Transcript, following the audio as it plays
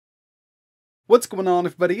What's going on,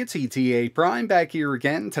 everybody? It's ETAPRIME back here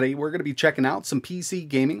again. Today we're going to be checking out some PC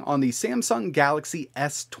gaming on the Samsung Galaxy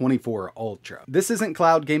S24 Ultra. This isn't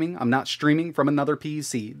cloud gaming. I'm not streaming from another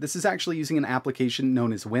PC. This is actually using an application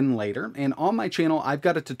known as Winlator, and on my channel I've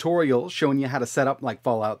got a tutorial showing you how to set up like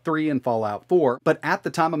Fallout 3 and Fallout 4, but at the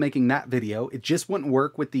time of making that video it just wouldn't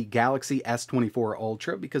work with the Galaxy S24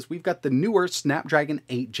 Ultra because we've got the newer Snapdragon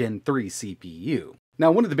 8 Gen 3 CPU.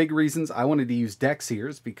 Now, one of the big reasons I wanted to use DeX here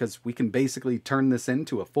is because we can basically turn this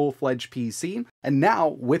into a full-fledged PC, and now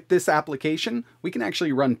with this application, we can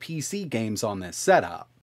actually run PC games on this setup.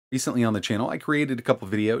 Recently on the channel, I created a couple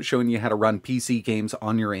videos showing you how to run PC games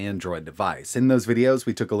on your Android device. In those videos,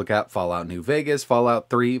 we took a look at Fallout New Vegas, Fallout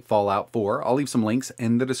 3, Fallout 4. I'll leave some links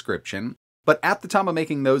in the description. But at the time of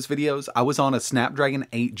making those videos, I was on a Snapdragon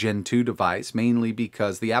 8 Gen 2 device, mainly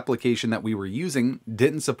because the application that we were using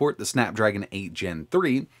didn't support the Snapdragon 8 Gen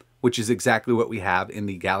 3, which is exactly what we have in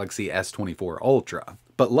the Galaxy S24 Ultra.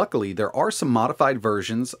 But luckily, there are some modified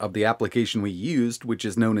versions of the application we used, which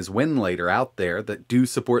is known as Winlator, out there that do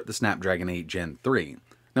support the Snapdragon 8 Gen 3.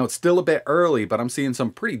 Now, it's still a bit early, but I'm seeing some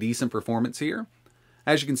pretty decent performance here.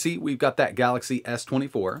 As you can see, we've got that Galaxy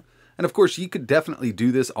S24. And of course, you could definitely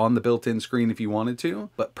do this on the built-in screen if you wanted to,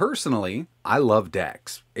 but personally, I love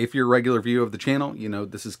DeX. If you're a regular viewer of the channel, you know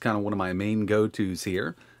this is kind of one of my main go-tos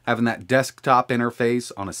here. Having that desktop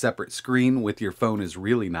interface on a separate screen with your phone is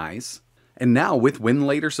really nice. And now with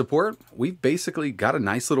Winlator support, we've basically got a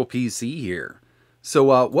nice little PC here.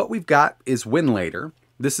 So what we've got is Winlator.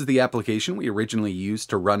 This is the application we originally used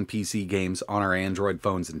to run PC games on our Android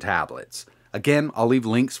phones and tablets. Again, I'll leave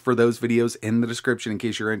links for those videos in the description in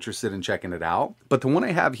case you're interested in checking it out. But the one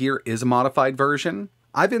I have here is a modified version.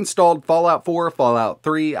 I've installed Fallout 4, Fallout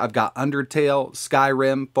 3, I've got Undertale,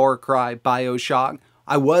 Skyrim, Far Cry, Bioshock.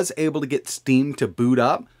 I was able to get Steam to boot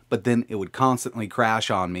up, but then it would constantly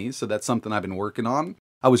crash on me, so that's something I've been working on.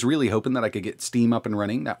 I was really hoping that I could get Steam up and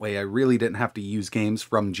running, that way I really didn't have to use games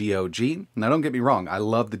from GOG. Now don't get me wrong, I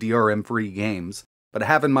love the DRM-free games, but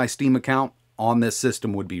having my Steam account on this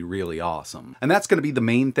system would be really awesome. And that's going to be the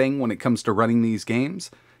main thing when it comes to running these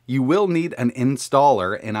games. You will need an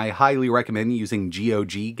installer, and I highly recommend using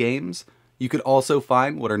GOG games. You could also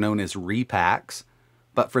find what are known as repacks.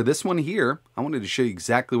 But for this one here, I wanted to show you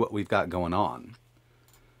exactly what we've got going on.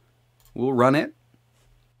 We'll run it.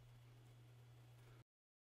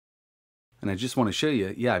 And I just want to show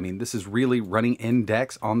you, yeah, I mean, this is really running in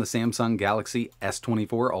DeX on the Samsung Galaxy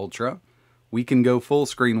S24 Ultra. We can go full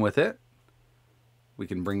screen with it. We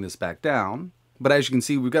can bring this back down. But as you can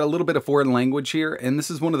see, we've got a little bit of foreign language here, and this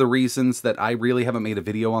is one of the reasons that I really haven't made a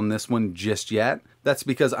video on this one just yet. That's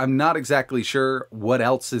because I'm not exactly sure what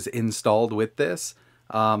else is installed with this.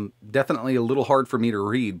 Definitely a little hard for me to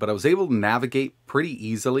read, but I was able to navigate pretty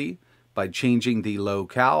easily by changing the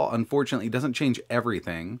locale. Unfortunately, it doesn't change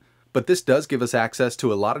everything, but this does give us access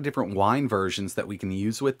to a lot of different wine versions that we can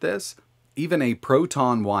use with this. Even a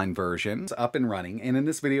Proton wine version is up and running. And in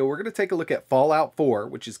this video, we're going to take a look at Fallout 4,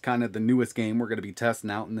 which is kind of the newest game we're going to be testing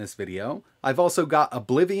out in this video. I've also got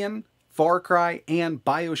Oblivion, Far Cry, and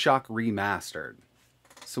Bioshock Remastered.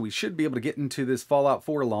 So we should be able to get into this Fallout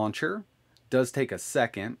 4 launcher. It does take a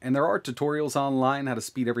second, and there are tutorials online how to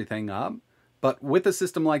speed everything up. But with a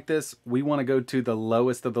system like this, we want to go to the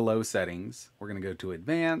lowest of the low settings. We're going to go to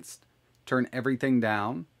Advanced, turn everything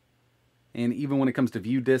down. And even when it comes to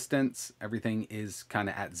view distance, everything is kind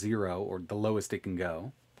of at 0, or the lowest it can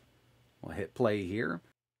go. We'll hit play here.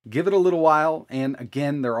 Give it a little while, and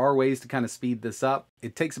again, there are ways to kind of speed this up.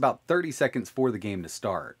 It takes about 30 seconds for the game to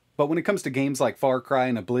start. But when it comes to games like Far Cry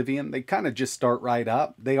and Oblivion, they kind of just start right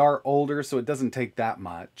up. They are older, so it doesn't take that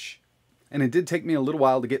much. And it did take me a little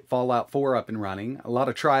while to get Fallout 4 up and running. A lot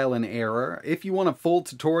of trial and error. If you want a full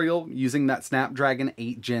tutorial using that Snapdragon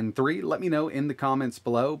 8 Gen 3, let me know in the comments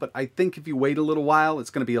below. But I think if you wait a little while,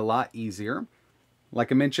 it's going to be a lot easier.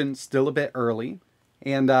 Like I mentioned, still a bit early.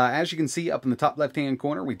 And as you can see up in the top left-hand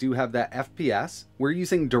corner, we do have that FPS. We're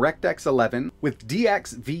using DirectX 11 with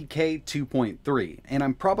DXVK 2.3. And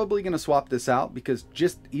I'm probably going to swap this out because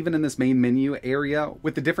just even in this main menu area,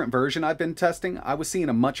 with the different version I've been testing, I was seeing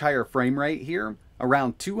a much higher frame rate here,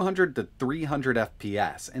 around 200 to 300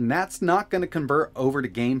 FPS. And that's not going to convert over to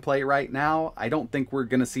gameplay right now. I don't think we're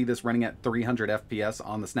going to see this running at 300 FPS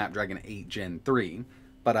on the Snapdragon 8 Gen 3.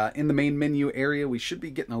 But in the main menu area, we should be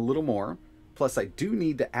getting a little more. Plus, I do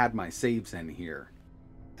need to add my saves in here.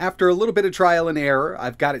 After a little bit of trial and error,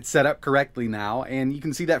 I've got it set up correctly now, and you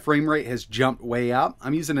can see that frame rate has jumped way up.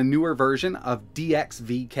 I'm using a newer version of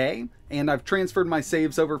DXVK, and I've transferred my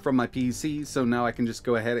saves over from my PC, so now I can just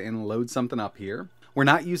go ahead and load something up here. We're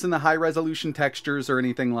not using the high resolution textures or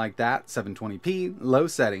anything like that. 720p, low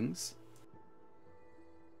settings.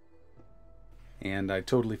 And I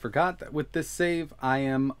totally forgot that with this save, I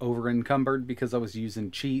am over encumbered because I was using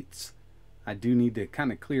cheats. I do need to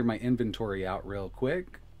kind of clear my inventory out real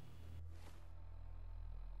quick.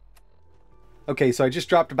 Okay, so I just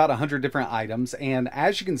dropped about 100 different items, and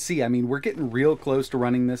as you can see, I mean, we're getting real close to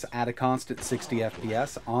running this at a constant 60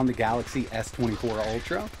 FPS on the Galaxy S24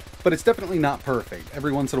 Ultra, but it's definitely not perfect.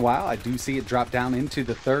 Every once in a while, I do see it drop down into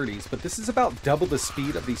the 30s, but this is about double the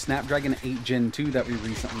speed of the Snapdragon 8 Gen 2 that we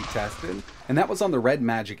recently tested, and that was on the Red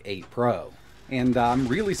Magic 8 Pro. And I'm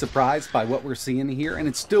really surprised by what we're seeing here, and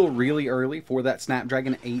it's still really early for that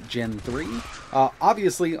Snapdragon 8 Gen 3.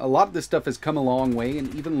 Obviously, a lot of this stuff has come a long way,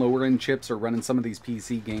 and even lower-end chips are running some of these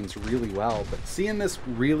PC games really well, but seeing this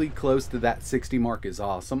really close to that 60 mark is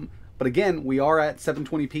awesome. But again, we are at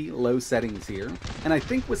 720p low settings here, and I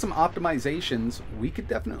think with some optimizations, we could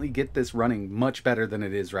definitely get this running much better than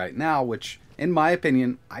it is right now, which, in my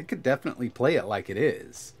opinion, I could definitely play it like it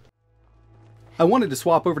is. I wanted to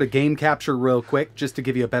swap over to game capture real quick just to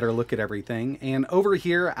give you a better look at everything, and over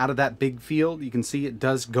here out of that big field you can see it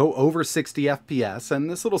does go over 60 FPS, and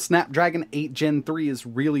this little Snapdragon 8 Gen 3 is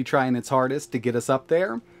really trying its hardest to get us up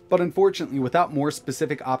there, but unfortunately without more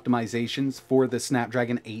specific optimizations for the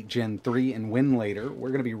Snapdragon 8 Gen 3 and Winlator, we're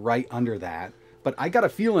going to be right under that. But I got a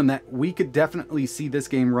feeling that we could definitely see this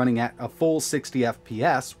game running at a full 60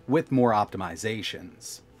 FPS with more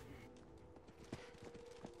optimizations.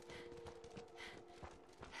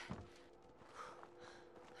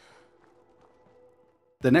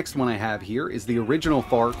 The next one I have here is the original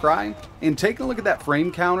Far Cry, and taking a look at that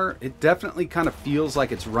frame counter, it definitely kind of feels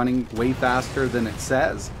like it's running way faster than it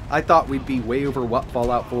says. I thought we'd be way over what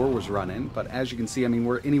Fallout 4 was running, but as you can see, I mean,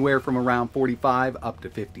 we're anywhere from around 45 up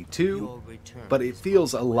to 52, but it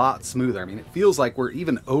feels a lot smoother. I mean, it feels like we're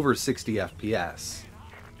even over 60 FPS.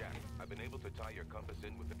 Jack, I've been able to tie your compass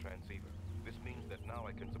in with the transceiver. This means that now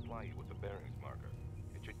I can supply you with the bearings marker.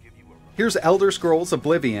 It should give you a... Here's Elder Scrolls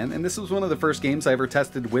Oblivion, and this was one of the first games I ever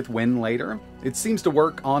tested with Winlator. It seems to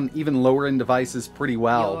work on even lower end devices pretty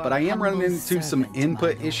well, but I am running into some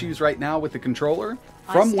input issues right now with the controller.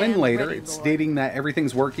 From Winlator, it's stating that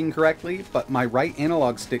everything's working correctly, but my right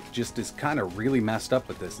analog stick just is kind of really messed up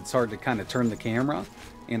with this. It's hard to kind of turn the camera,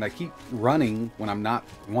 and I keep running when I'm not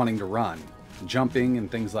wanting to run, jumping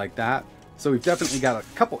and things like that. So we've definitely got a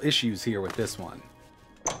couple issues here with this one.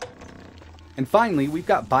 And finally, we've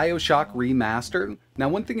got Bioshock Remastered. Now,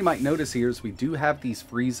 one thing you might notice here is we do have these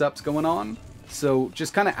freeze-ups going on. So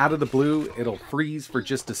just kind of out of the blue, it'll freeze for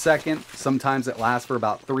just a second. Sometimes it lasts for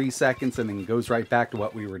about 3 seconds and then goes right back to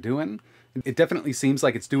what we were doing. It definitely seems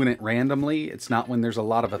like it's doing it randomly. It's not when there's a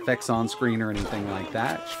lot of effects on screen or anything like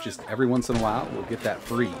that. It's just every once in a while, we'll get that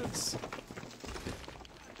freeze.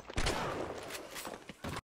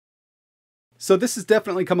 So this has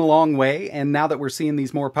definitely come a long way, and now that we're seeing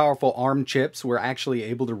these more powerful ARM chips, we're actually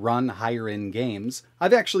able to run higher end games.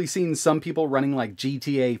 I've actually seen some people running like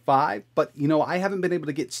GTA 5, but you know, I haven't been able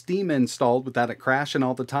to get Steam installed without it crashing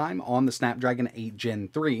all the time on the Snapdragon 8 Gen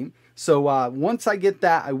 3. So once I get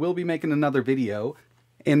that, I will be making another video.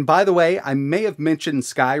 And by the way, I may have mentioned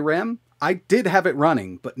Skyrim. I did have it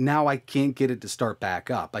running, but now I can't get it to start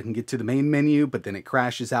back up. I can get to the main menu, but then it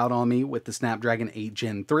crashes out on me with the Snapdragon 8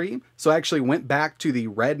 Gen 3. So I actually went back to the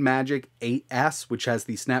Red Magic 8S, which has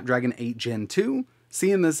the Snapdragon 8 Gen 2,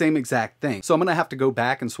 seeing the same exact thing. So I'm gonna have to go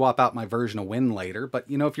back and swap out my version of Winlator. But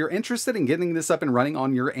you know, if you're interested in getting this up and running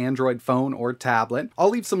on your Android phone or tablet, I'll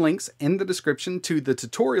leave some links in the description to the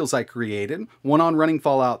tutorials I created. One on running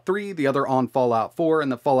Fallout 3, the other on Fallout 4, and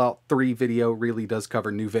the Fallout 3 video really does cover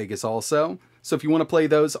New Vegas also. So if you want to play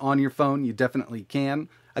those on your phone, you definitely can.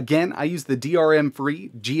 Again, I use the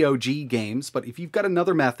DRM-free GOG games, but if you've got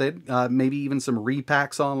another method, maybe even some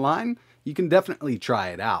repacks online, you can definitely try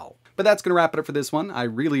it out. But that's going to wrap it up for this one. I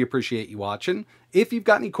really appreciate you watching. If you've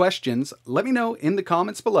got any questions, let me know in the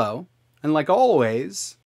comments below. And like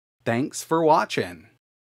always, thanks for watching.